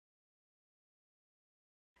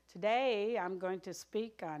Today, I'm going to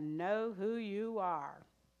speak on Know Who You Are.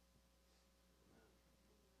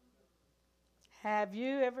 Have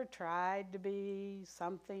you ever tried to be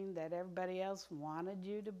something that everybody else wanted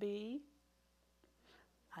you to be?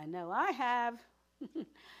 I know I have.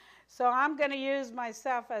 So I'm going to use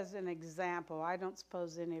myself as an example. I don't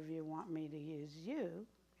suppose any of you want me to use you.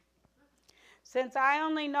 Since I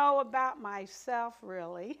only know about myself,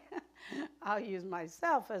 really, I'll use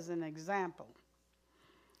myself as an example.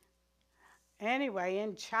 Anyway,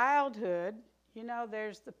 in childhood,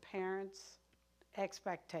 there's the parents'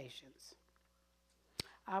 expectations.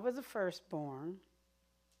 I was the firstborn,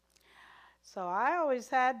 so I always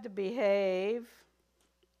had to behave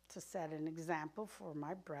to set an example for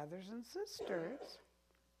my brothers and sisters.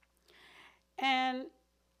 And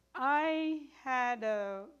I had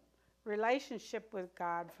a relationship with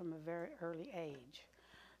God from a very early age.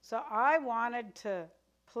 So I wanted to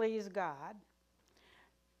please God.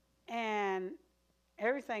 And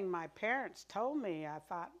everything my parents told me, I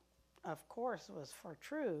thought, of course, was for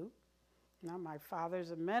true. My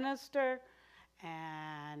father's a minister,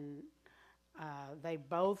 and they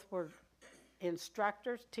both were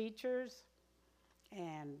instructors, teachers,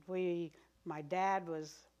 and we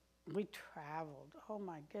traveled, oh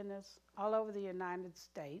my goodness, all over the United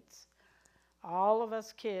States. All of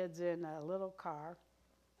us kids in a little car.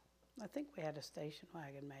 I think we had a station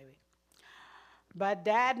wagon maybe. But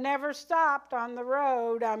Dad never stopped on the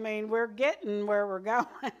road. I mean, we're getting where we're going.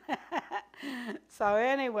 So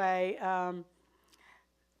anyway, I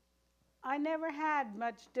never had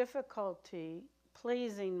much difficulty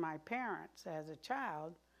pleasing my parents as a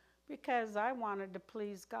child because I wanted to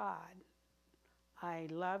please God. I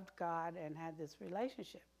loved God and had this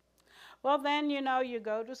relationship. Well, then, you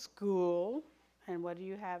go to school, and what do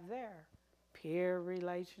you have there? Peer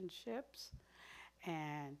relationships,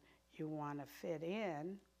 and you want to fit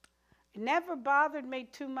in. It never bothered me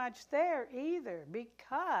too much there either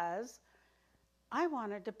because I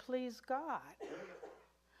wanted to please God.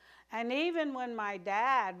 And even when my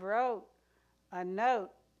dad wrote a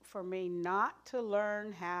note for me not to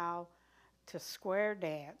learn how to square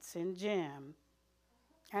dance in gym,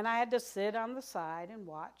 and I had to sit on the side and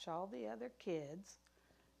watch all the other kids,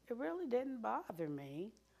 it really didn't bother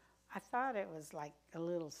me. I thought it was like a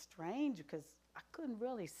little strange because I couldn't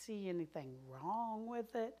really see anything wrong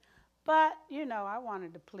with it. But, I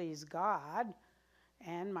wanted to please God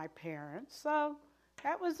and my parents, so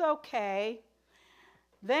that was okay.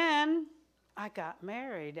 Then I got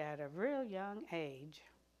married at a real young age.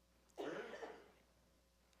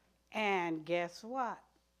 And guess what?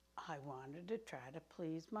 I wanted to try to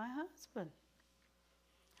please my husband.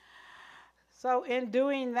 So in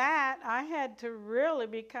doing that, I had to really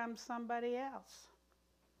become somebody else.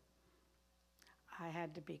 I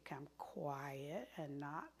had to become quiet and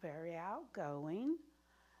not very outgoing.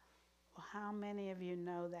 Well, how many of you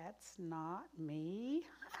know that's not me?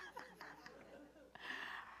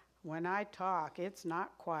 When I talk, it's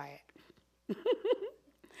not quiet.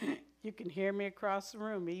 You can hear me across the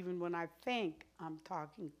room even when I think I'm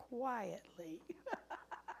talking quietly.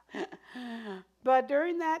 But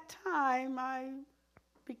during that time, I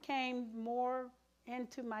became more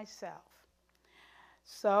into myself.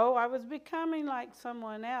 So I was becoming like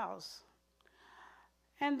someone else.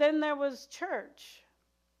 And then there was church.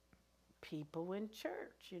 People in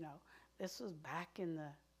church, This was back in the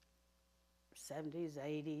 70s,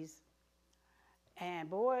 80s. And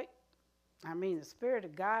boy, the Spirit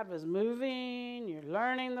of God was moving. You're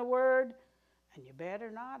learning the Word. And you better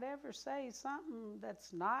not ever say something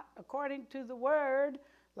that's not according to the Word,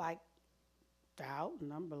 like doubt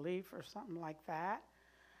and unbelief or something like that,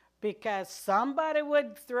 because somebody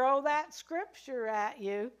would throw that scripture at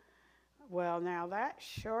you. Well, now that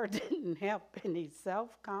sure didn't help any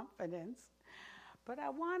self-confidence. But I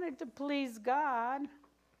wanted to please God.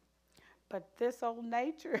 But this old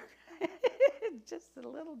nature is just a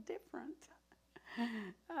little different.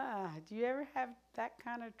 Do you ever have that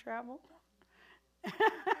kind of trouble?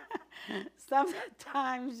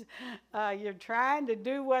 Sometimes you're trying to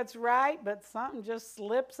do what's right, but something just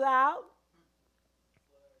slips out.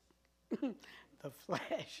 The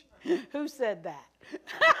flesh. Who said that?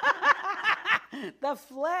 The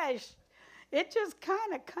flesh. It just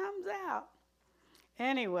kind of comes out.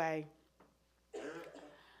 Anyway,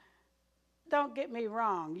 don't get me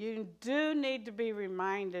wrong. You do need to be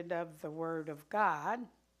reminded of the Word of God.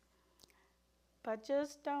 But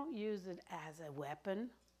just don't use it as a weapon.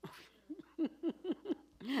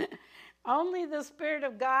 Only the Spirit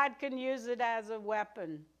of God can use it as a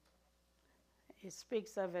weapon. He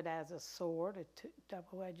speaks of it as a sword, a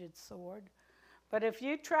double-edged sword. But if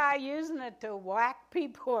you try using it to whack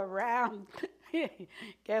people around,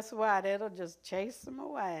 guess what? It'll just chase them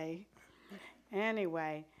away.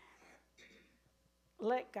 Anyway,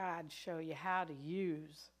 let God show you how to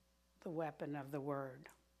use the weapon of the word.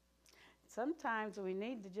 Sometimes we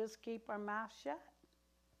need to just keep our mouth shut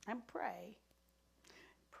and pray.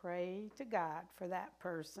 Pray to God for that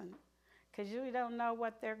person, because you don't know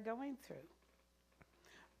what they're going through.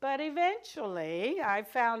 But eventually, I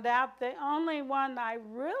found out the only one I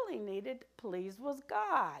really needed to please was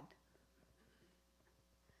God.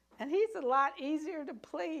 And he's a lot easier to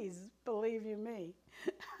please, believe you me.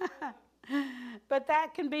 But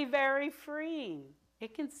that can be very freeing.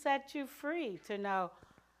 It can set you free to know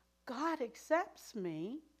God accepts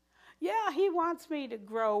me. Yeah, he wants me to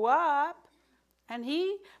grow up,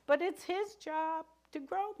 but it's his job to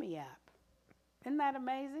grow me up. Isn't that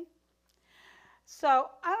amazing? So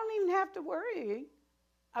I don't even have to worry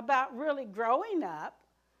about really growing up,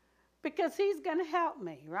 because he's going to help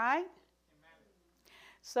me, right? Amen.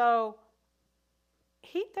 So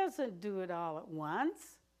he doesn't do it all at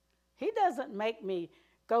once. He doesn't make me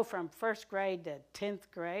go from first grade to 10th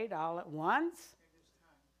grade all at once.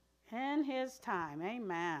 In his time.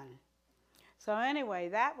 Amen. So anyway,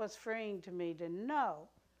 that was freeing to me to know.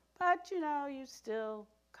 But, you still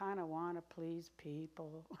kind of want to please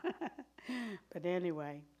people. But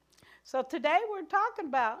anyway. So today we're talking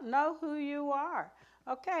about know who you are.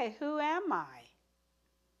 Okay, who am I?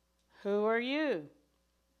 Who are you?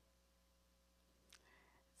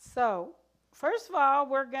 So, first of all,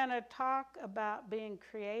 we're going to talk about being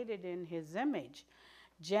created in his image.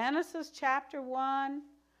 Genesis chapter 1,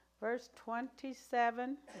 verse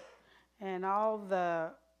 27, and all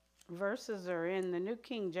the verses are in the New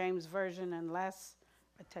King James Version, unless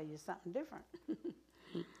I tell you something different.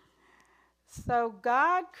 So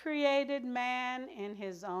God created man in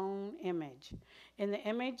his own image. In the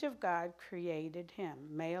image of God created him,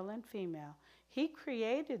 male and female. He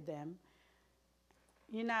created them.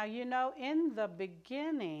 In the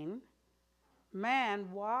beginning,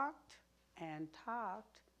 man walked and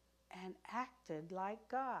talked and acted like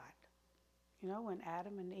God. When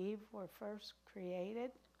Adam and Eve were first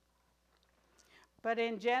created. But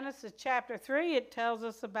in Genesis chapter 3, it tells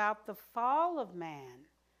us about the fall of man.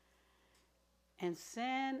 And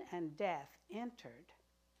sin and death entered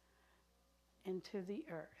into the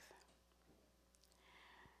earth.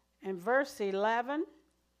 In verse 11,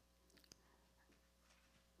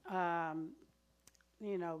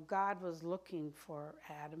 God was looking for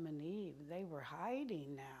Adam and Eve. They were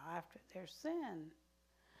hiding now after their sin.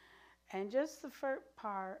 And just the first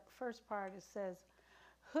part, it says,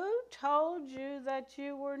 who told you that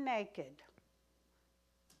you were naked?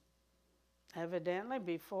 Evidently,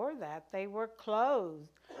 before that, they were clothed.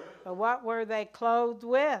 But what were they clothed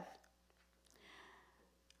with?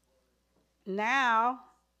 Now,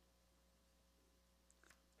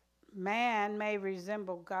 man may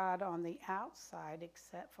resemble God on the outside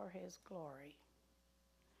except for his glory.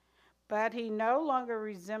 But he no longer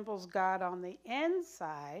resembles God on the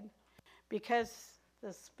inside because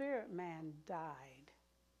the spirit man died.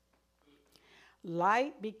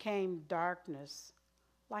 Light became darkness,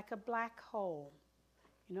 like a black hole.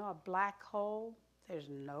 A black hole, there's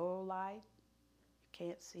no light. You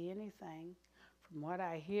can't see anything. From what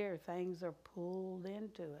I hear, things are pulled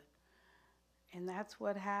into it. And that's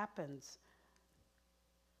what happens.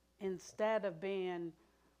 Instead of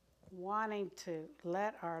wanting to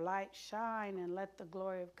let our light shine and let the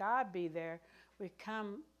glory of God be there, we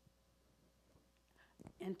come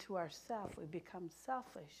into ourselves. We become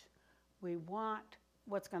selfish. We want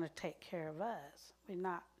what's going to take care of us. We're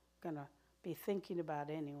not going to be thinking about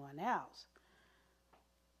anyone else.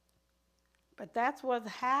 But that's what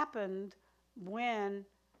happened when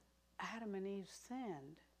Adam and Eve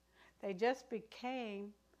sinned. They just became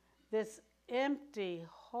this empty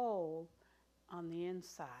hole on the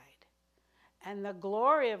inside. And the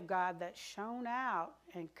glory of God that shone out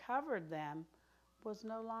and covered them was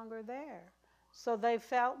no longer there. So they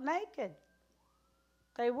felt naked.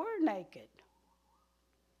 They were naked.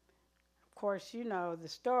 Of course, you know the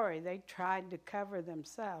story. They tried to cover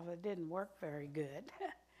themselves. It didn't work very good.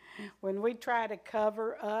 When we try to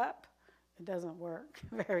cover up, it doesn't work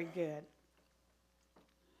very good.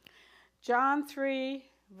 John 3,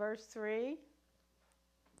 verse 3.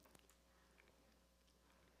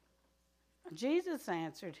 Jesus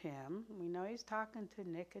answered him. We know he's talking to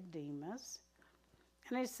Nicodemus.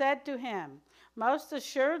 And he said to him, most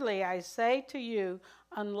assuredly I say to you,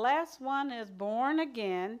 unless one is born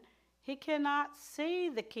again, he cannot see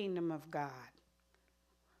the kingdom of God.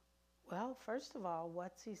 Well, first of all,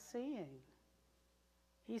 what's he seeing?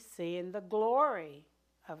 He's seeing the glory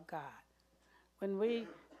of God. When we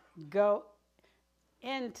go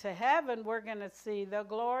into heaven, we're going to see the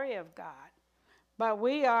glory of God. But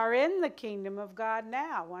we are in the kingdom of God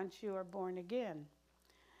now once you are born again.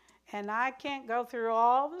 And I can't go through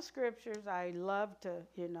all the scriptures. I love to,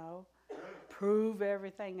 prove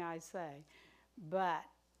everything I say. But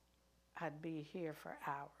I'd be here for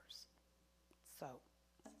hours. So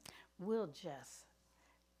we'll just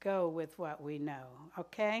go with what we know,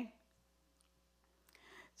 okay?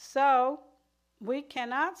 So we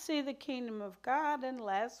cannot see the kingdom of God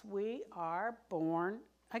unless we are born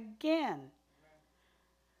again.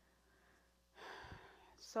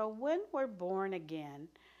 So when we're born again,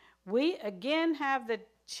 we again have the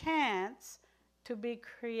chance to be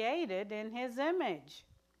created in His image,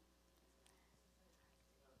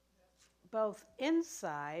 both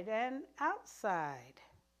inside and outside.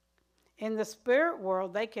 In the spirit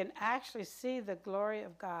world, they can actually see the glory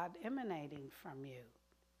of God emanating from you.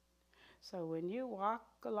 So when you walk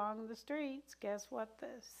along the streets, guess what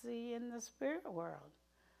they see in the spirit world?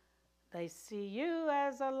 They see you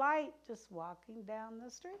as a light just walking down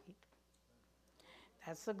the street.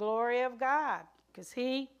 That's the glory of God, because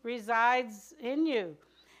He resides in you.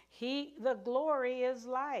 The glory is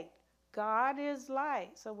light. God is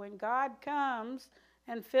light. So when God comes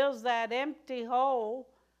and fills that empty hole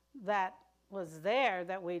that was there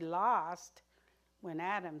that we lost when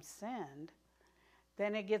Adam sinned,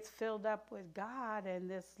 then it gets filled up with God,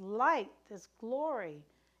 and this light, this glory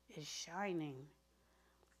is shining.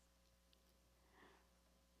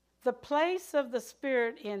 The place of the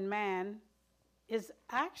Spirit in man is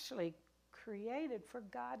actually created for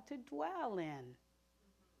God to dwell in.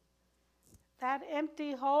 That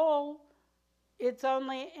empty hole, it's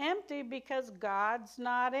only empty because God's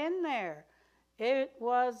not in there. It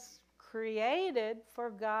was created for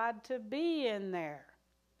God to be in there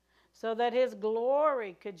so that His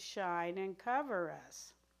glory could shine and cover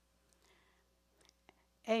us.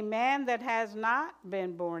 A man that has not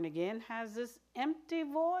been born again has this empty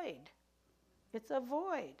void. It's a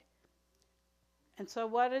void. And so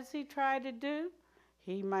what does he try to do?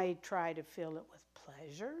 He may try to fill it with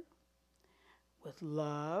pleasure, with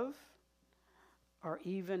love, or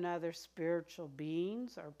even other spiritual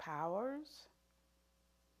beings or powers.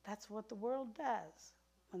 That's what the world does.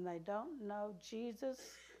 When they don't know Jesus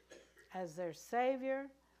as their Savior,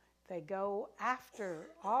 they go after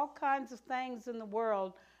all kinds of things in the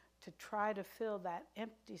world to try to fill that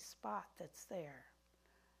empty spot that's there.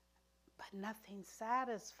 But nothing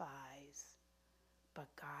satisfies but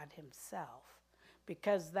God Himself,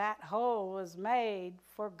 because that hole was made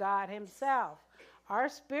for God Himself. Our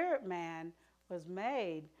spirit man was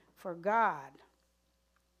made for God.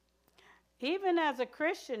 Even as a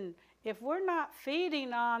Christian, if we're not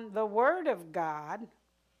feeding on the Word of God,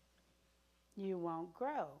 you won't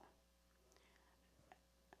grow.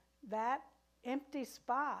 That empty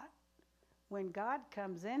spot, when God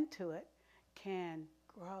comes into it, can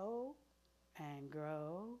grow and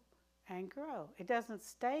grow and grow. It doesn't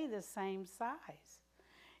stay the same size.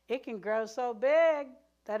 It can grow so big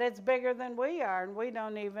that it's bigger than we are, and we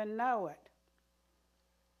don't even know it.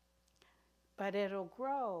 But it'll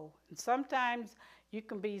grow. And sometimes you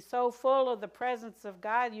can be so full of the presence of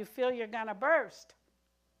God, you feel you're going to burst.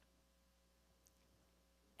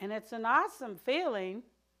 And it's an awesome feeling,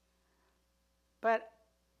 but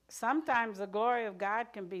sometimes the glory of God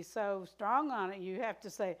can be so strong on it, you have to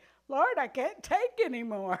say, Lord, I can't take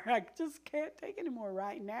anymore. I just can't take anymore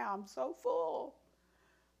right now. I'm so full.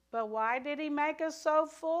 But why did He make us so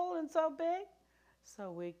full and so big?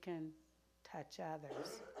 So we can touch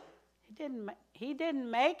others. He didn't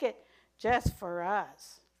make it just for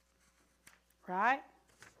us, right?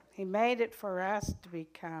 He made it for us to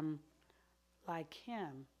become like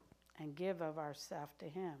Him and give of ourselves to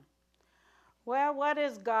Him. Well, what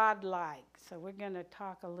is God like? So we're going to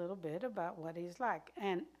talk a little bit about what He's like.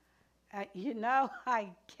 And I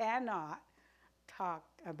cannot talk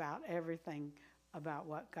about everything about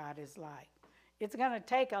what God is like. It's going to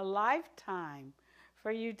take a lifetime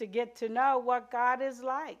for you to get to know what God is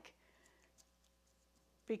like.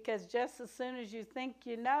 Because just as soon as you think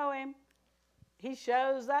you know Him, He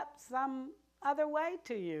shows up some other way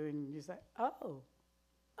to you. And you say, oh,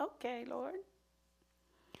 okay, Lord.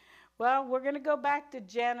 Well, we're going to go back to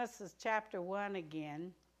Genesis chapter 1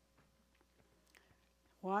 again.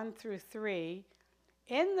 1 through 3.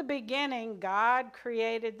 In the beginning, God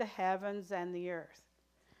created the heavens and the earth.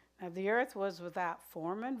 Now, the earth was without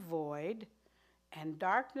form and void, and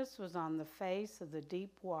darkness was on the face of the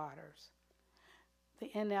deep waters. The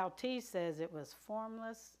NLT says it was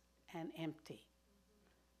formless and empty.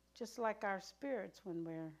 just like our spirits when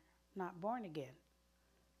we're not born again.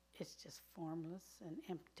 It's just formless and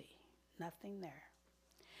empty, nothing there.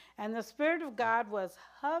 And the Spirit of God was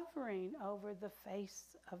hovering over the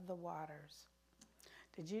face of the waters.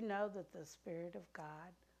 Did you know that the Spirit of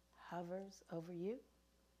God hovers over you?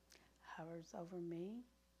 Hovers over me?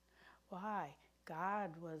 Why?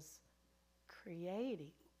 God was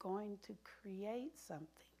going to create something.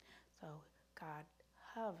 So God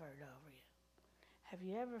hovered over you. Have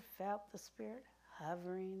you ever felt the Spirit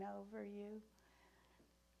hovering over you?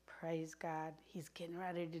 Praise God. He's getting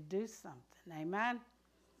ready to do something. Amen?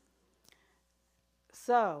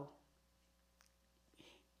 So,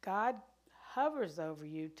 God hovers over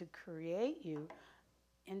you to create you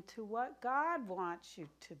into what God wants you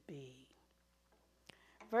to be.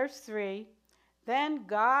 Verse 3, then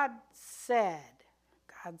God said,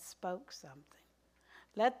 God spoke something,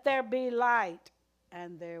 let there be light,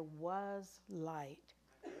 and there was light.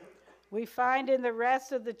 We find in the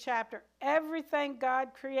rest of the chapter, everything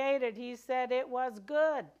God created, he said it was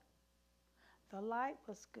good. The light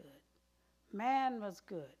was good. Man was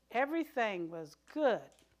good. Everything was good.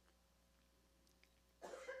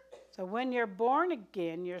 So when you're born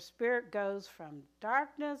again, your spirit goes from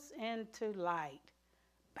darkness into light,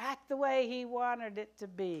 back the way he wanted it to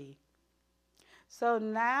be. So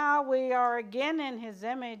now we are again in his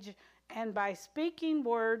image, and by speaking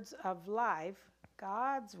words of life,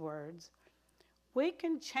 God's words, we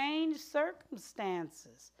can change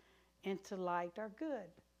circumstances into light or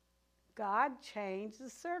good. God changed the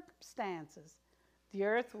circumstances. The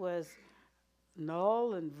earth was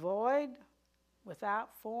null and void, without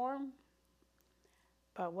form.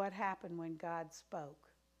 But what happened when God spoke?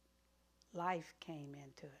 Life came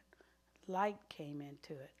into it. Light came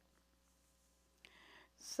into it.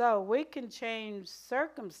 So we can change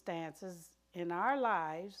circumstances in our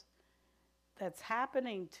lives that's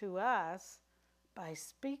happening to us by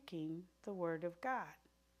speaking the Word of God.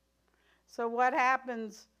 So what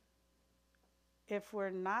happens if we're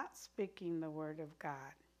not speaking the Word of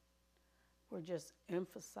God? We're just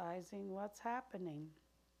emphasizing what's happening.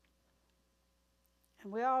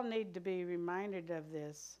 And we all need to be reminded of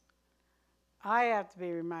this. I have to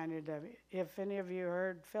be reminded of it. If any of you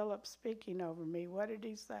heard Philip speaking over me, what did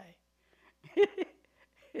he say?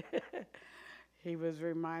 He was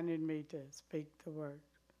reminding me to speak the word,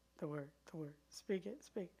 the word, the word. Speak it,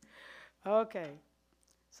 speak it. Okay.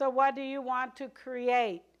 So what do you want to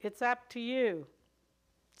create? It's up to you.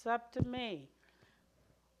 It's up to me.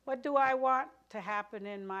 What do I want to happen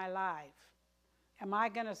in my life? Am I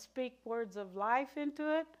going to speak words of life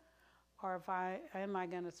into it? Or am I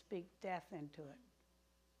going to speak death into it?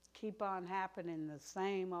 Keep on happening the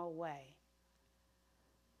same old way.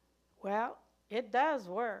 Well, it does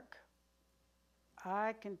work.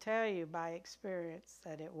 I can tell you by experience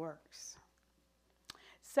that it works.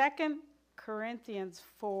 2 Corinthians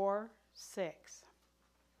 4:6.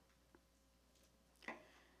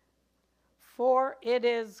 For it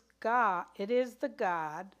is the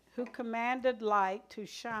God who commanded light to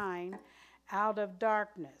shine out of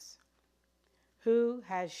darkness, who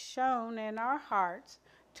has shone in our hearts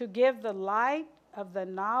to give the light of the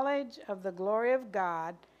knowledge of the glory of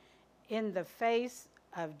God in the face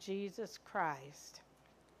of Jesus Christ.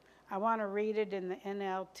 I want to read it in the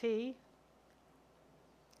NLT.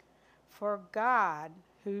 For God,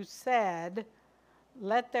 who said,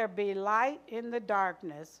 let there be light in the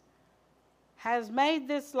darkness, has made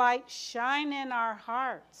this light shine in our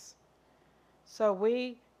hearts so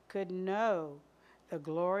we could know the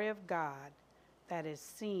glory of God that is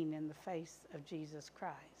seen in the face of Jesus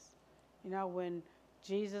Christ. You know, when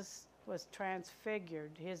Jesus was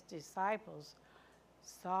transfigured, his disciples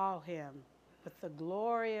saw him with the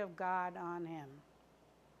glory of God on him.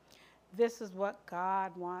 This is what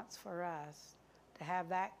God wants for us, to have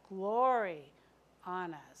that glory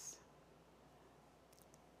on us.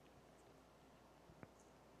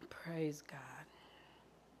 Praise God.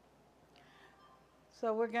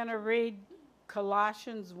 So we're going to read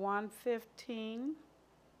Colossians 1:15.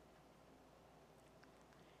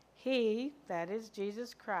 He, that is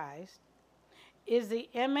Jesus Christ, is the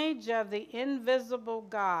image of the invisible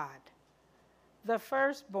God, the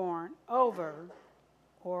firstborn over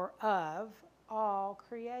or of all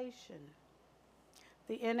creation.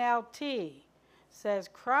 The NLT says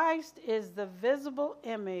Christ is the visible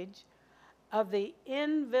image of the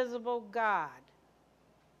invisible God.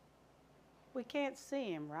 We can't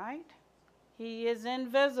see him, right? He is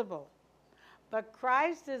invisible. But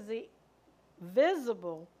Christ is the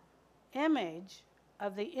visible image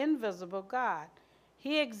of the invisible God.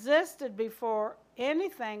 He existed before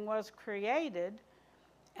anything was created,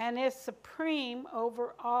 and is supreme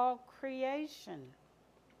over all creation.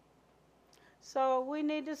 So we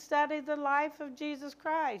need to study the life of Jesus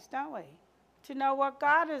Christ, don't we? To know what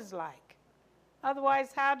God is like. Otherwise,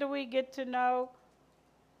 how do we get to know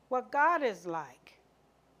what God is like?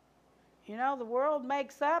 You know, the world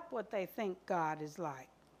makes up what they think God is like.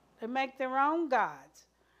 They make their own gods.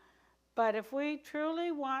 But if we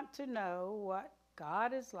truly want to know what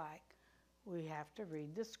God is like, we have to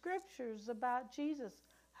read the scriptures about Jesus.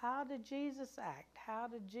 How did Jesus act? How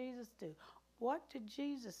did Jesus do? What did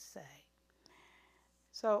Jesus say?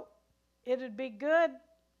 So it would be good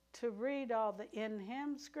to read all the in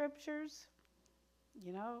Him scriptures.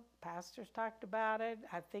 You know, pastors talked about it.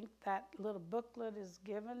 I think that little booklet is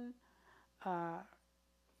given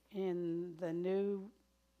in the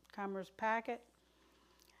newcomer's packet.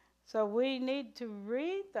 So we need to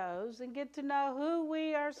read those and get to know who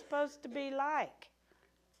we are supposed to be like.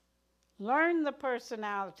 Learn the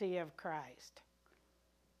personality of Christ.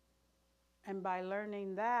 And by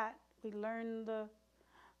learning that, we learn the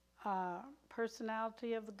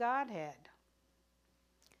personality of the Godhead.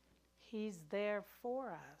 He's there for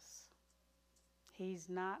us. He's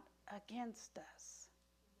not against us.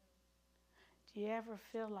 Do you ever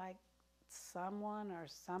feel like someone or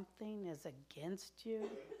something is against you?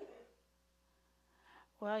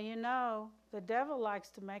 Well, you know, the devil likes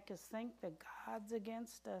to make us think that God's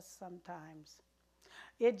against us sometimes.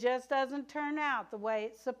 It just doesn't turn out the way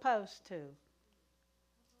it's supposed to.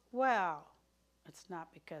 Well, it's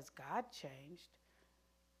not because God changed.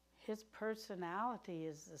 His personality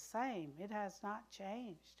is the same. It has not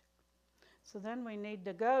changed. So then we need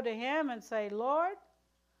to go to Him and say, Lord,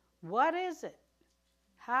 what is it?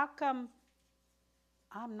 How come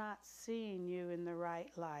I'm not seeing you in the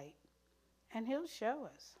right light? And He'll show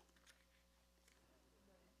us.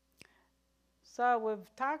 So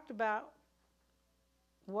we've talked about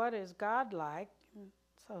what is God like.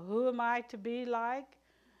 So who am I to be like?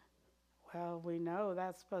 Well, we know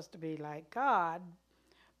that's supposed to be like God.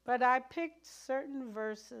 But I picked certain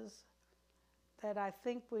verses that I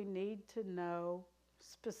think we need to know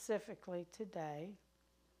specifically today.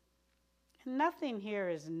 And nothing here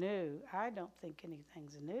is new. I don't think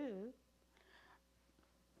anything's new.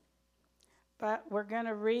 But we're going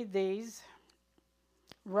to read these.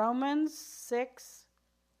 Romans 6,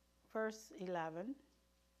 verse 11.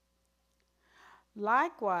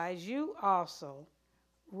 Likewise, you also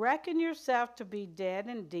reckon yourself to be dead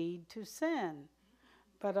indeed to sin,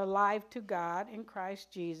 but alive to God in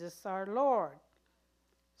Christ Jesus our Lord.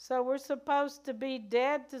 So we're supposed to be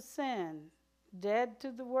dead to sin, dead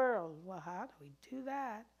to the world. Well, how do we do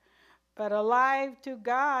that? But alive to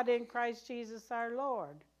God in Christ Jesus our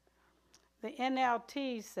Lord. The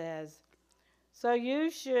NLT says, so you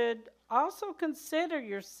should also consider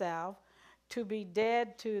yourself to be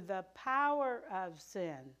dead to the power of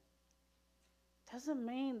sin. Doesn't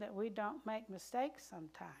mean that we don't make mistakes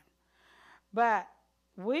sometimes. But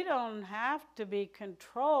we don't have to be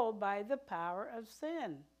controlled by the power of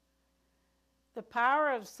sin. The power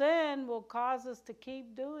of sin will cause us to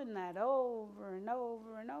keep doing that over and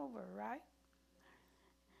over and over, right?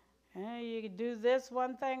 And you do this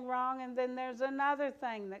one thing wrong, and then there's another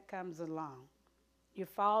thing that comes along. You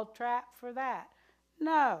fall trap for that.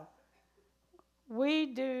 No, we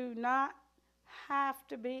do not have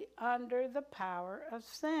to be under the power of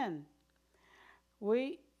sin.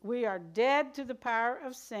 We are dead to the power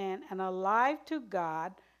of sin and alive to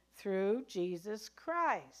God through Jesus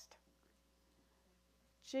Christ.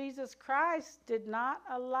 Jesus Christ did not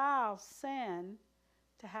allow sin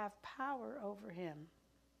to have power over him.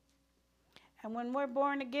 And when we're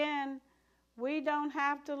born again, we don't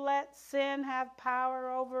have to let sin have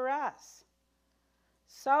power over us.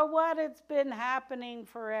 So what? It's been happening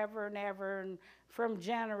forever and ever and from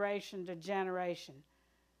generation to generation.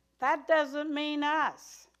 That doesn't mean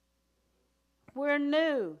us. We're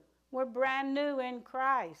new. We're brand new in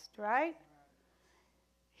Christ, right?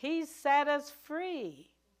 He set us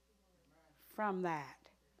free from that.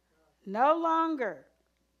 No longer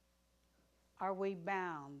are we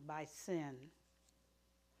bound by sin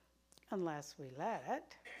unless we let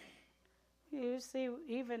it. You see,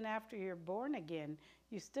 even after you're born again,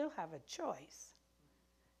 you still have a choice.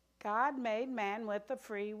 God made man with a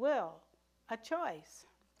free will, a choice.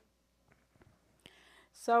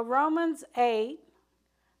 So Romans 8,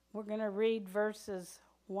 we're going to read verses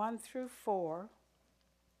 1 through 4.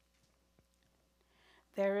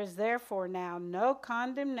 There is therefore now no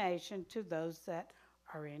condemnation to those that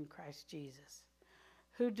are in Christ Jesus,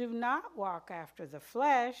 who do not walk after the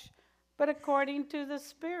flesh, but according to the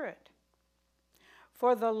Spirit.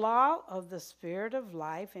 For the law of the Spirit of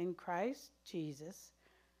life in Christ Jesus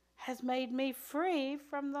has made me free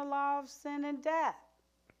from the law of sin and death.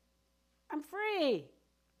 I'm free.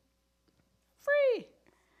 Free.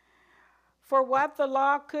 For what the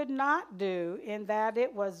law could not do, in that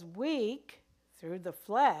it was weak through the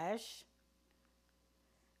flesh,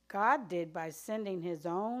 God did by sending his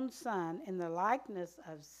own Son in the likeness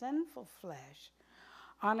of sinful flesh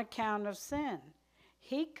on account of sin.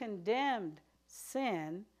 He condemned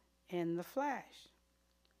sin in the flesh,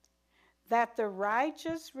 that the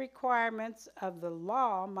righteous requirements of the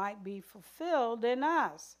law might be fulfilled in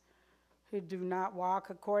us, who do not walk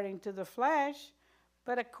according to the flesh,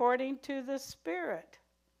 but according to the Spirit.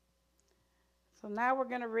 So now we're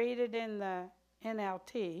going to read it in the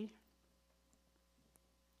NLT.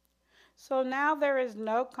 So now there is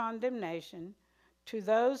no condemnation to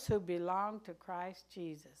those who belong to Christ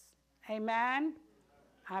Jesus. Amen?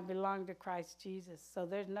 I belong to Christ Jesus. So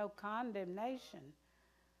there's no condemnation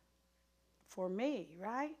for me,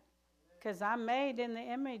 right? Because I'm made in the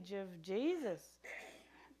image of Jesus.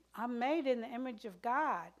 I'm made in the image of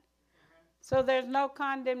God. So there's no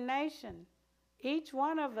condemnation. Each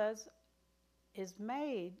one of us is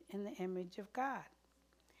made in the image of God.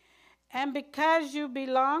 And because you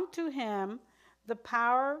belong to him, the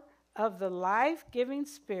power of the life-giving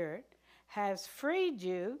Spirit has freed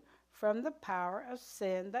you from the power of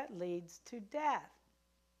sin that leads to death.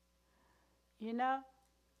 You know,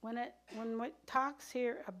 when it talks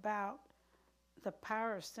here about the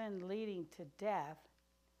power of sin leading to death,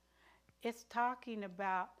 it's talking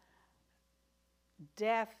about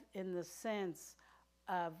death in the sense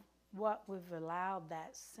of what we've allowed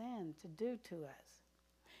that sin to do to us.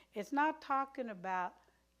 It's not talking about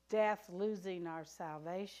death losing our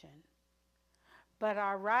salvation, but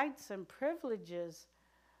our rights and privileges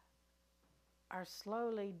are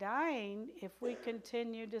slowly dying if we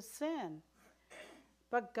continue to sin.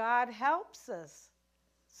 But God helps us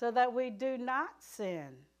so that we do not sin.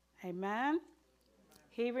 Amen?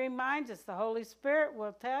 He reminds us. The Holy Spirit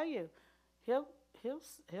will tell you. He'll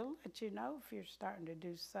let you know if you're starting to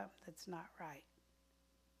do something that's not right.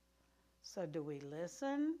 So do we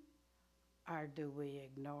listen or do we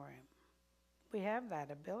ignore him? We have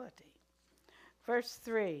that ability. Verse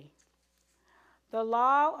 3. The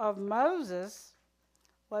law of Moses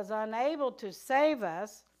was unable to save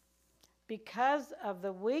us because of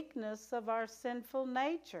the weakness of our sinful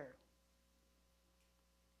nature.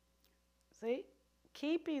 See,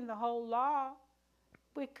 keeping the whole law,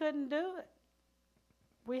 we couldn't do it.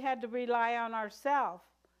 We had to rely on ourselves.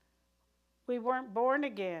 We weren't born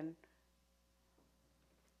again.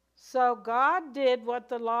 So God did what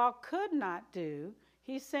the law could not do.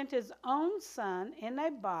 He sent his own Son in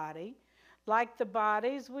a body like the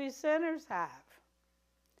bodies we sinners have.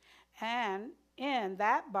 And in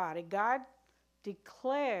that body, God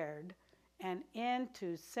declared an end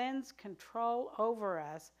to sin's control over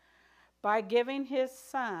us by giving his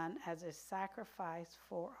Son as a sacrifice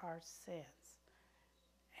for our sins.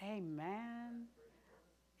 Amen.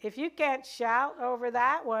 If you can't shout over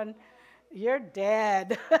that one, you're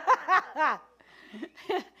dead. I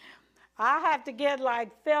have to get like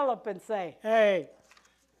Philip and say, hey,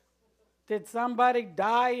 did somebody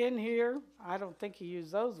die in here? I don't think he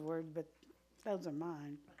used those words, but those are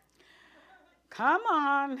mine. Come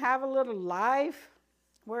on, have a little life.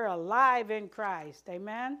 We're alive in Christ.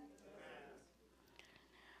 Amen?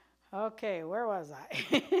 Okay, where was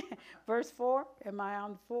I? Verse 4. Am I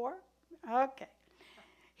on 4? Okay.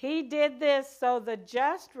 He did this so the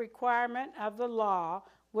just requirement of the law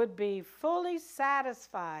would be fully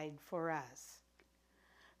satisfied for us,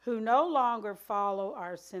 who no longer follow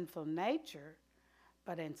our sinful nature,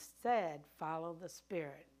 but instead follow the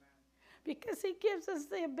Spirit. Because he gives us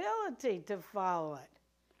the ability to follow it.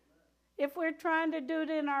 If we're trying to do it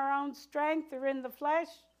in our own strength or in the flesh,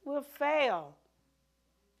 we'll fail.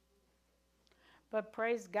 But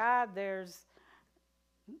praise God, there's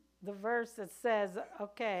the verse that says,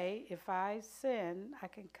 okay, if I sin, I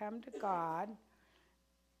can come to God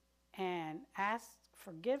and ask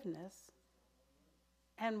forgiveness.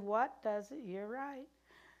 And what does it? You're right.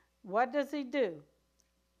 What does he do?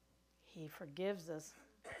 He forgives us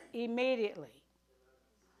immediately.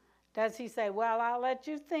 Does he say, well, I'll let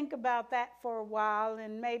you think about that for a while,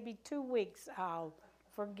 and maybe 2 weeks I'll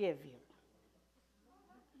forgive you?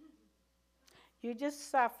 You just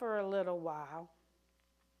suffer a little while.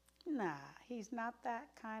 Nah, he's not that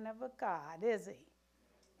kind of a God, is he?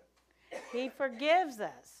 He forgives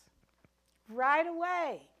us right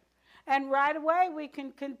away. And right away we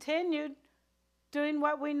can continue doing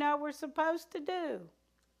what we know we're supposed to do.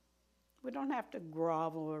 We don't have to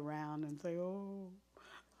grovel around and say, oh,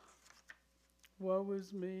 woe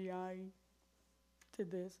is me, I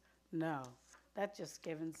did this. No, that's just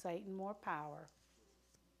giving Satan more power.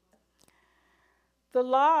 The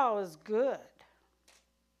law is good,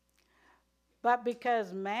 but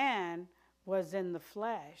because man was in the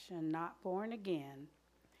flesh and not born again,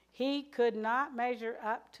 he could not measure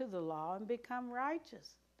up to the law and become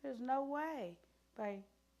righteous. There's no way by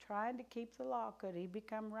trying to keep the law could he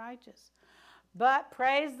become righteous. But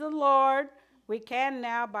praise the Lord, we can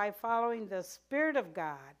now by following the Spirit of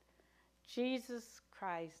God. Jesus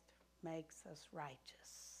Christ makes us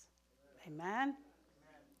righteous. Amen?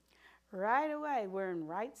 Right away, we're in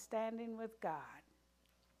right standing with God.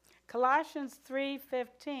 Colossians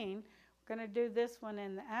 3:15, we're going to do this one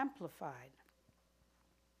in the Amplified.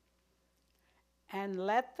 And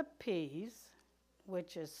let the peace,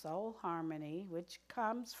 which is soul harmony, which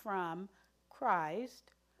comes from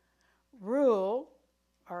Christ, rule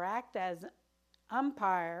or act as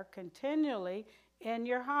umpire continually in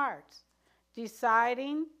your hearts,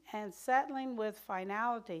 deciding and settling with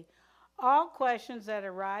finality all questions that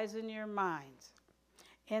arise in your minds.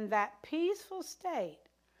 In that peaceful state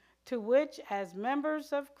to which, as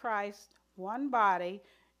members of Christ, one body,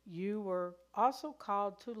 you were also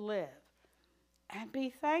called to live. And be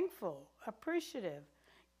thankful, appreciative,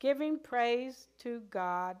 giving praise to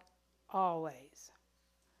God always.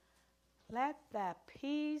 Let the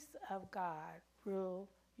peace of God rule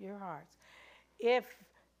your hearts. If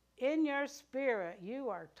in your spirit you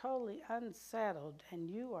are totally unsettled and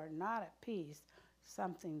you are not at peace,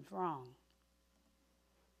 something's wrong.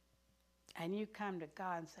 And you come to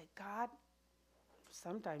God and say, God,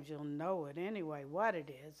 sometimes you'll know it anyway, what it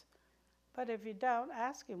is. But if you don't,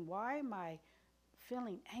 ask him, why am I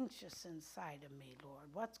feeling anxious inside of me, Lord?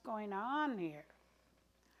 What's going on here?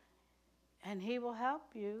 And he will help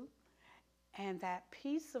you. And that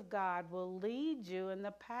peace of God will lead you in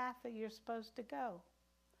the path that you're supposed to go.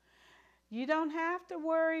 You don't have to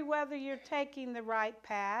worry whether you're taking the right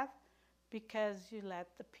path because you let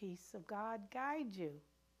the peace of God guide you.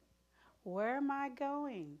 Where am I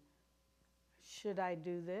going? Should I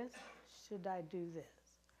do this? Should I do this?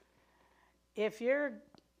 If you're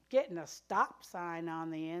getting a stop sign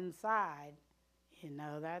on the inside, you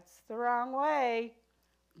know that's the wrong way.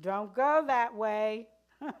 Don't go that way.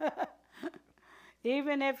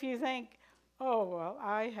 Even if you think, oh, well,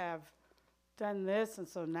 I have done this and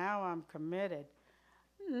so now I'm committed.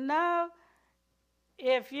 No,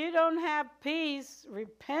 if you don't have peace,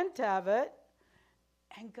 repent of it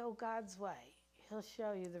and go God's way. He'll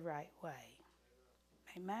show you the right way.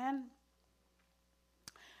 Amen?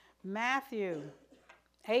 Matthew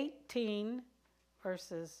 18,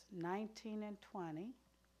 verses 19 and 20.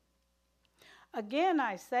 Again,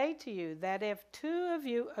 I say to you that if two of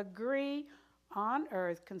you agree on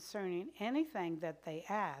earth concerning anything that they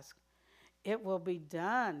ask, it will be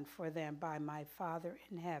done for them by my Father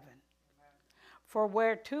in heaven. Amen. For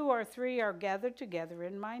where two or three are gathered together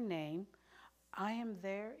in my name, I am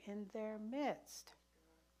there in their midst.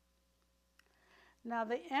 Now,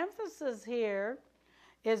 the emphasis here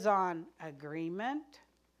is on agreement,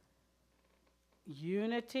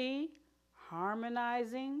 unity,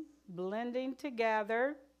 harmonizing, blending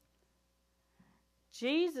together.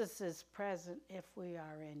 Jesus is present if we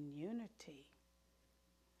are in unity.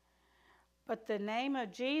 But the name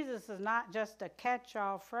of Jesus is not just a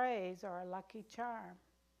catch-all phrase or a lucky charm.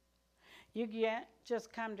 You can't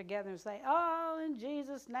just come together and say, oh, in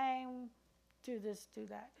Jesus' name, do this, do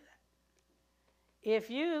that, do that. If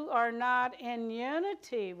you are not in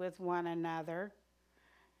unity with one another,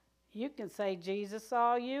 you can say Jesus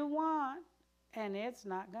all you want, and it's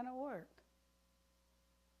not going to work.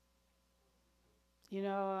 You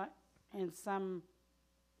know, in some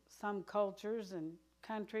cultures and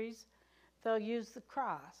countries, they'll use the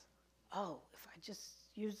cross. Oh, if I just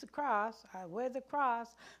use the cross, I wear the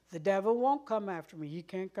cross, the devil won't come after me. You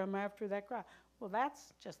can't come after that cross. Well,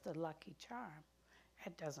 that's just a lucky charm.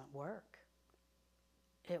 It doesn't work.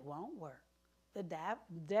 It won't work. The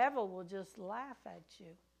devil will just laugh at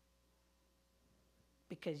you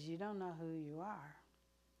because you don't know who you are.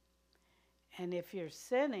 And if you're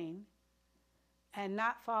sinning and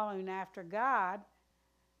not following after God,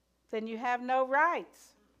 then you have no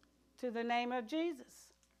rights to the name of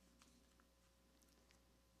Jesus.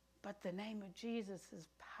 But the name of Jesus is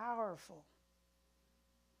powerful.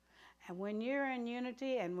 And when you're in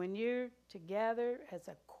unity and when you're together as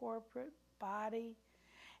a corporate body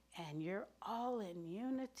and you're all in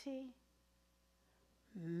unity,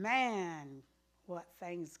 man, what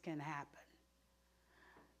things can happen.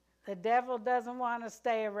 The devil doesn't want to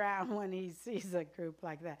stay around when he sees a group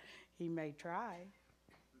like that. He may try.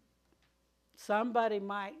 Somebody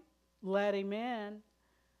might let him in,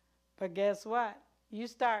 but guess what? You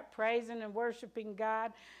start praising and worshiping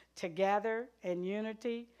God together in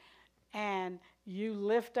unity, and you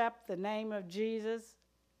lift up the name of Jesus,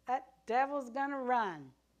 that devil's going to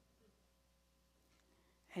run.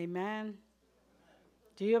 Amen.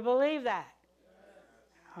 Do you believe that?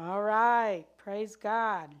 All right. Praise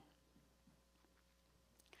God.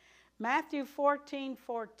 Matthew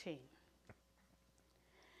 14:14.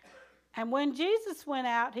 And when Jesus went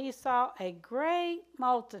out, he saw a great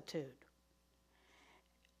multitude,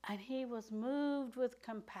 and he was moved with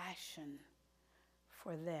compassion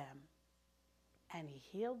for them, and he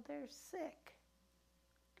healed their sick.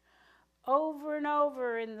 Over and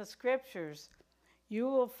over in the scriptures, you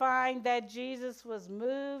will find that Jesus was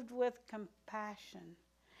moved with compassion,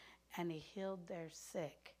 and he healed their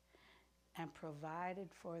sick and provided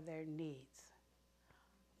for their needs.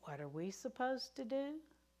 What are we supposed to do?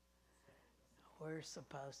 We're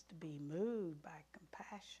supposed to be moved by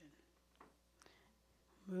compassion,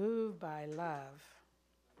 moved by love.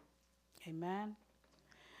 Amen.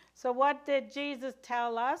 So what did Jesus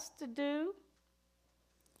tell us to do?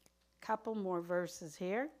 A couple more verses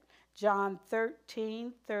here. John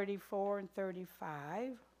 13:34 and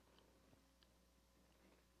 35.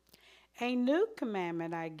 A new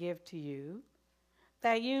commandment I give to you,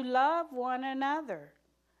 that you love one another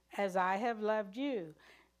as I have loved you,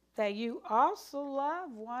 that you also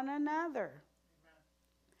love one another. Amen.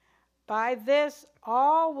 By this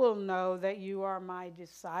all will know that you are my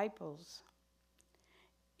disciples,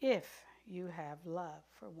 if you have love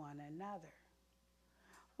for one another.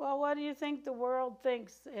 Well, what do you think the world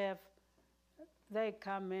thinks if they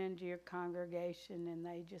come into your congregation and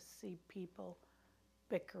they just see people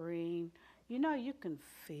bickering? You know, you can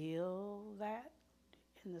feel that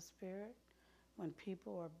in the spirit when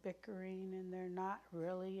people are bickering and they're not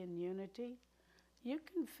really in unity. You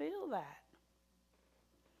can feel that.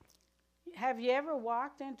 Have you ever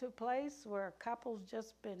walked into a place where a couple's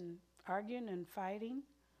just been arguing and fighting,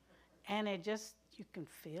 and it just, you can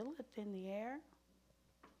feel it in the air?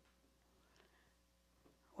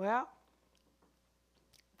 Well,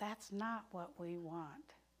 that's not what we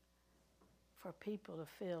want for people to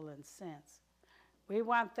feel and sense. We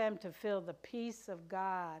want them to feel the peace of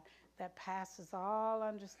God that passes all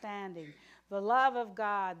understanding, the love of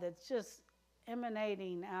God that's just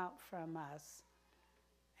emanating out from us.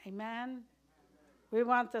 Amen? We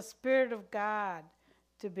want the Spirit of God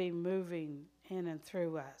to be moving in and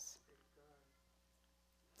through us.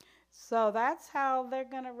 So that's how they're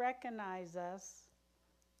going to recognize us,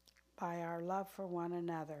 by our love for one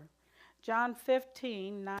another. John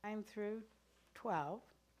 15:9 through 12.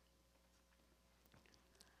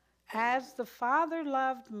 As the Father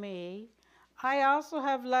loved me, I also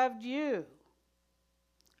have loved you.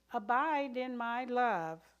 Abide in my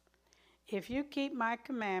love. If you keep my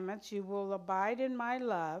commandments, you will abide in my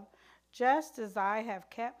love, just as I have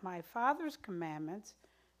kept my Father's commandments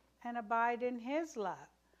and abide in his love.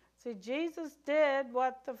 See, Jesus did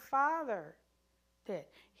what the Father did.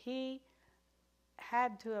 He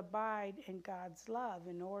had to abide in God's love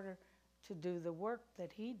in order to do the work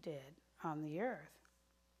that he did on the earth.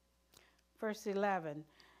 Verse 11,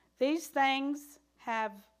 these things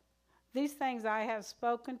I have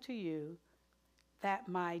spoken to you, that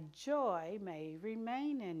my joy may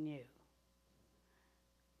remain in you.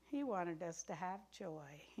 He wanted us to have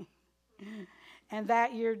joy. And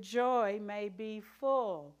that your joy may be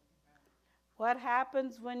full. What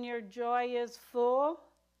happens when your joy is full?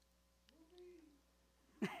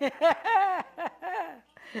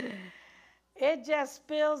 It just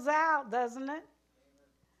spills out, doesn't it?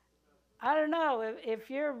 I don't know,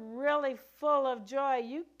 if you're really full of joy,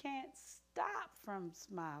 you can't stop from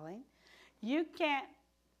smiling. You can't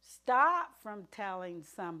stop from telling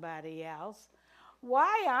somebody else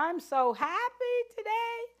why I'm so happy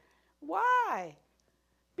today. Why?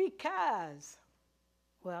 Because,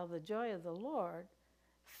 well, the joy of the Lord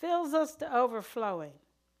fills us to overflowing.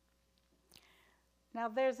 Now,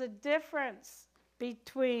 there's a difference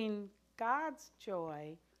between God's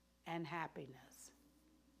joy and happiness.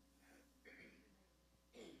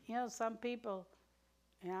 You know, some people,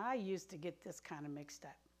 I used to get this kind of mixed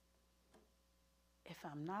up. If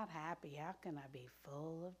I'm not happy, how can I be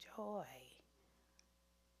full of joy?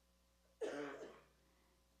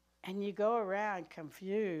 And you go around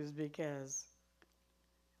confused because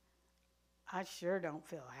I sure don't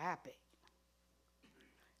feel happy.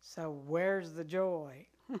 So where's the joy?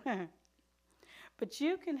 But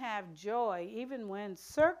you can have joy even when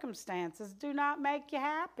circumstances do not make you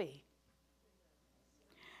happy.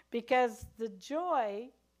 Because the joy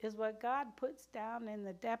is what God puts down in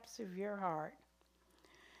the depths of your heart.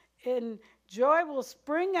 And joy will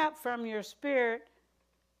spring up from your spirit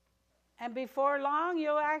And before long,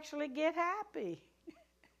 you'll actually get happy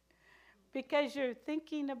because you're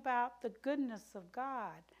thinking about the goodness of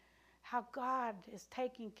God, how God is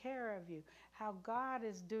taking care of you, how God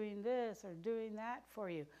is doing this or doing that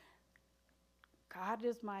for you. God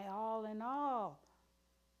is my all in all.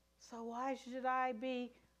 So why should I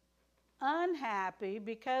be unhappy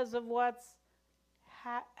because of what's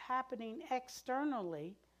happening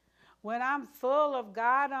externally when I'm full of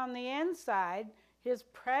God on the inside? His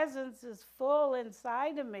presence is full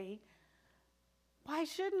inside of me. Why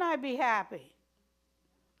shouldn't I be happy?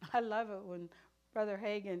 I love it when Brother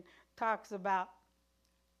Hagin talks about,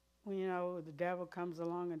 you know, the devil comes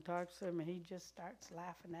along and talks to him and he just starts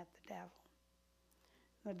laughing at the devil.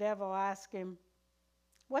 The devil asks him,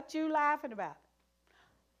 "What you laughing about?"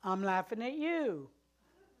 "I'm laughing at you."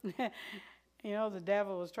 You know, the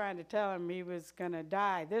devil was trying to tell him he was going to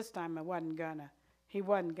die. This time he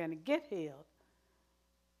wasn't going to get healed.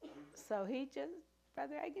 So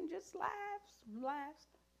Brother Hagin just laughs.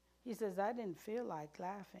 He says, "I didn't feel like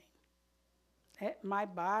laughing. My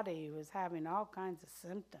body was having all kinds of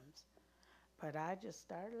symptoms, but I just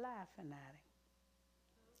started laughing at him."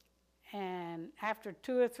 And after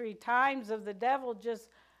 2 or 3 times of the devil just,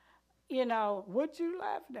 you know, "What you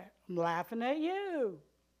laughing at?" "I'm laughing at you."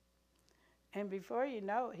 And before you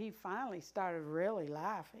know it, he finally started really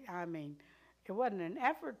laughing. I mean, it wasn't an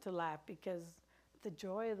effort to laugh because the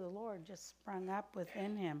joy of the Lord just sprung up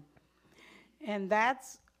within him. And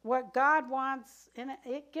that's what God wants, and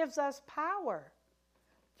it gives us power.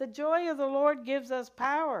 The joy of the Lord gives us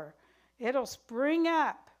power. It'll spring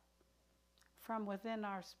up from within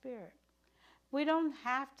our spirit. We don't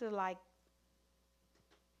have to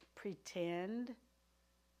pretend.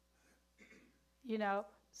 You know,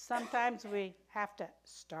 sometimes we have to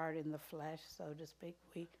start in the flesh, so to speak.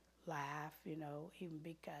 We laugh, you know, even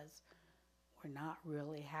because we're not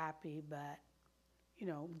really happy, but, you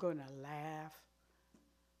know, I'm going to laugh.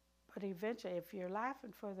 But eventually, if you're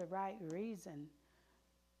laughing for the right reason,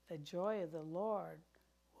 the joy of the Lord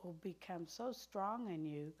will become so strong in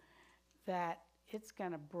you that it's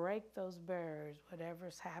going to break those barriers,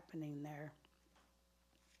 whatever's happening there.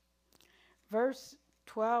 Verse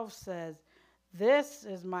 12 says, "This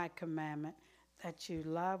is my commandment, that you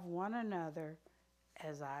love one another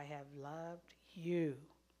as I have loved you."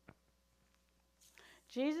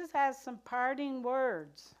 Jesus has some parting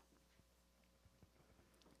words.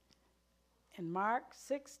 In Mark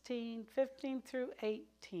 16:15 through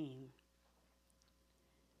 18.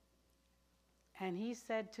 And he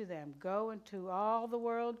said to them, "Go into all the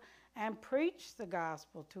world and preach the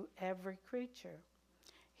gospel to every creature.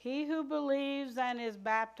 He who believes and is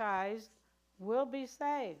baptized will be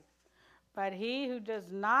saved, but he who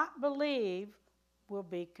does not believe will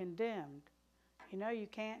be condemned." You know, you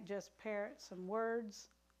can't just parrot some words.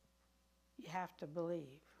 You have to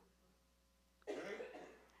believe.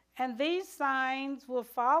 "And these signs will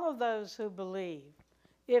follow those who believe."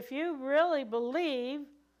 If you really believe,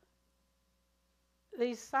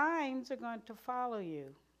 these signs are going to follow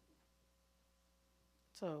you.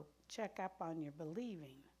 So check up on your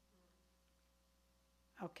believing.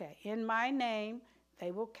 Okay, "In my name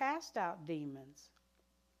they will cast out demons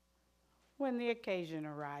when the occasion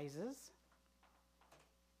arises."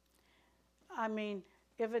 I mean,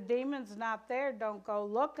 if a demon's not there, don't go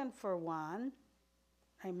looking for one.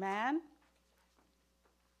 Amen?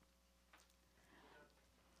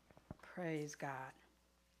 Praise God.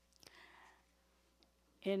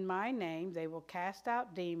 "In my name they will cast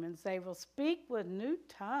out demons. They will speak with new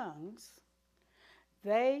tongues.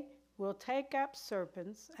 They will take up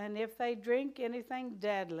serpents, and if they drink anything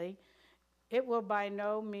deadly, it will by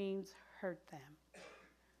no means hurt them.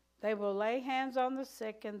 They will lay hands on the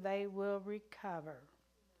sick, and they will recover."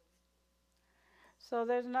 So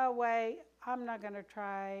there's no way. I'm not going to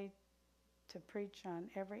try to preach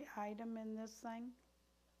on every item in this thing,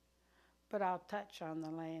 but I'll touch on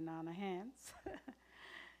the laying on of hands.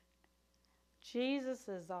 Jesus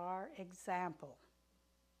is our example.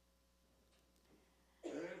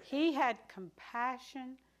 He had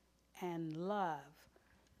compassion and love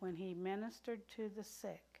when he ministered to the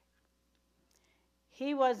sick.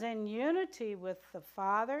 He was in unity with the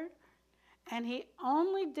Father, and he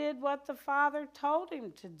only did what the Father told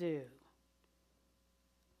him to do.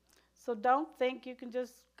 So don't think you can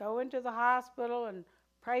just go into the hospital and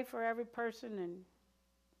pray for every person,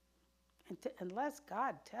 unless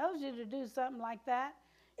God tells you to do something like that,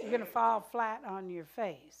 you're going to fall flat on your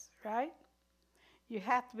face, right? You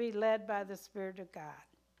have to be led by the Spirit of God.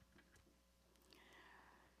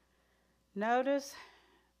 Notice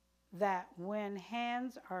that when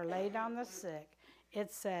hands are laid on the sick,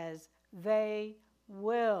 it says they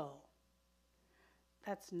will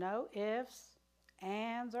That's no ifs,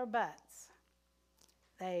 ands, or buts.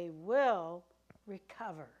 They will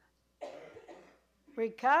recover.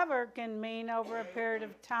 Recover can mean over a period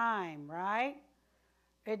of time, right?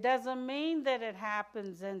 It doesn't mean that it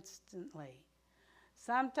happens instantly.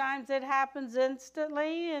 Sometimes it happens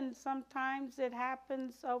instantly, and sometimes it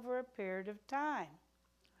happens over a period of time.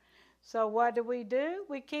 So what do?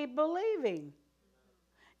 We keep believing.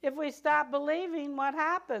 If we stop believing, what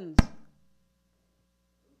happens?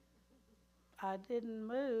 I didn't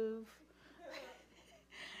move.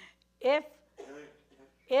 If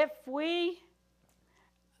we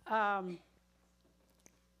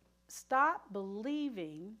stop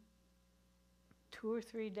believing 2 or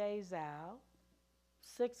 3 days out,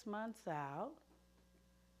 6 months out,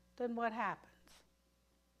 then what happens?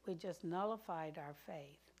 We just nullified our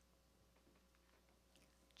faith.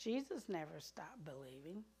 Jesus never stopped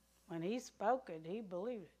believing. When he spoke it, he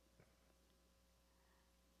believed it.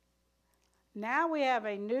 Now we have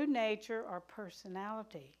a new nature or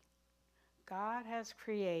personality. God has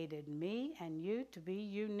created me and you to be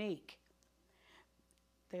unique.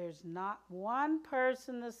 There's not one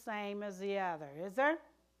person the same as the other, is there?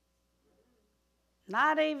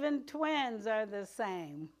 Not even twins are the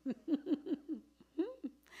same.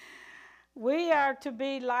 We are to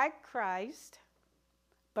be like Christ,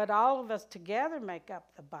 but all of us together make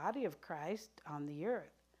up the body of Christ on the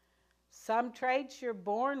earth. Some traits you're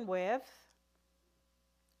born with,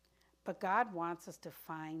 but God wants us to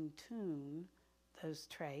fine-tune those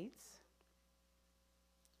traits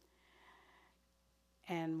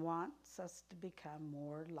and wants us to become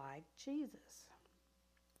more like Jesus.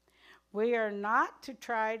 We are not to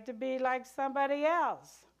try to be like somebody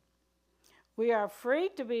else. We are free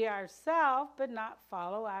to be ourselves, but not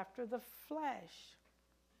follow after the flesh.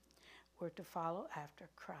 We're to follow after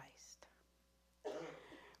Christ.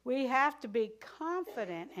 We have to be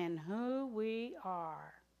confident in who we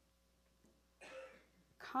are.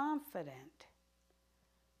 Confident.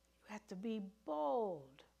 You have to be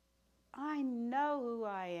bold. I know who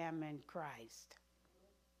I am in Christ.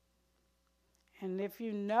 And if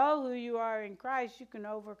you know who you are in Christ, you can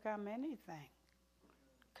overcome anything.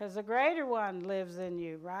 Because the greater one lives in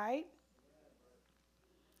you, right?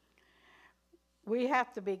 We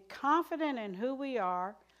have to be confident in who we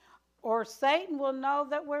are, or Satan will know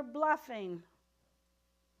that we're bluffing.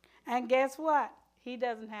 And guess what? He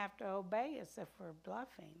doesn't have to obey us if we're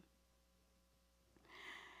bluffing.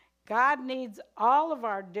 God needs all of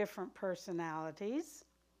our different personalities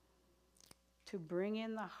to bring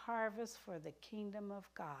in the harvest for the kingdom of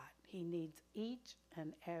God. He needs each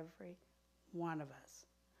and every one of us.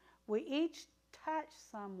 We each touch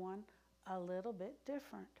someone a little bit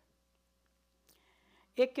different.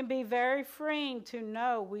 It can be very freeing to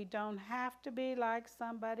know we don't have to be like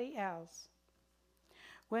somebody else.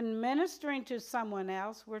 When ministering to someone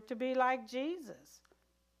else, we're to be like Jesus,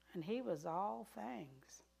 and he was all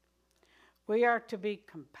things. We are to be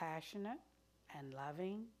compassionate and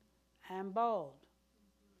loving and bold.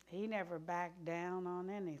 He never backed down on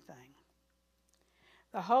anything.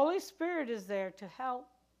 The Holy Spirit is there to help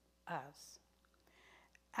us.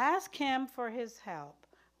 Ask him for his help.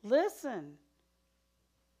 Listen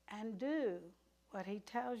and do what he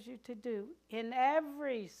tells you to do in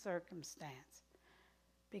every circumstance,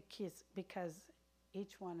 because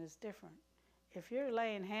each one is different. If you're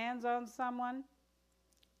laying hands on someone,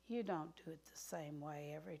 you don't do it the same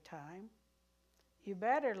way every time. You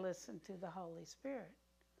better listen to the Holy Spirit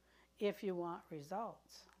if you want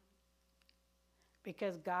results,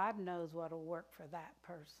 because God knows what will work for that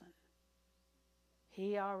person.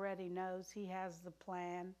 He already knows. He has the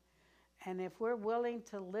plan. And if we're willing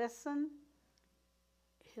to listen,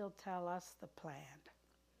 he'll tell us the plan.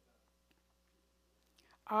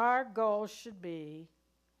 Our goal should be,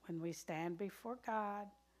 when we stand before God,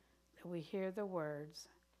 that we hear the words,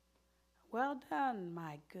 "Well done,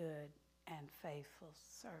 my good and faithful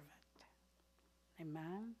servant."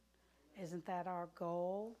 Amen? Isn't that our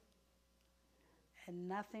goal? And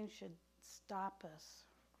nothing should stop us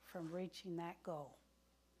from reaching that goal.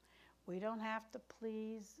 We don't have to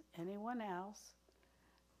please anyone else.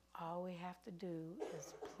 All we have to do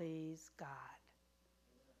is please God.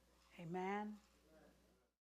 Amen?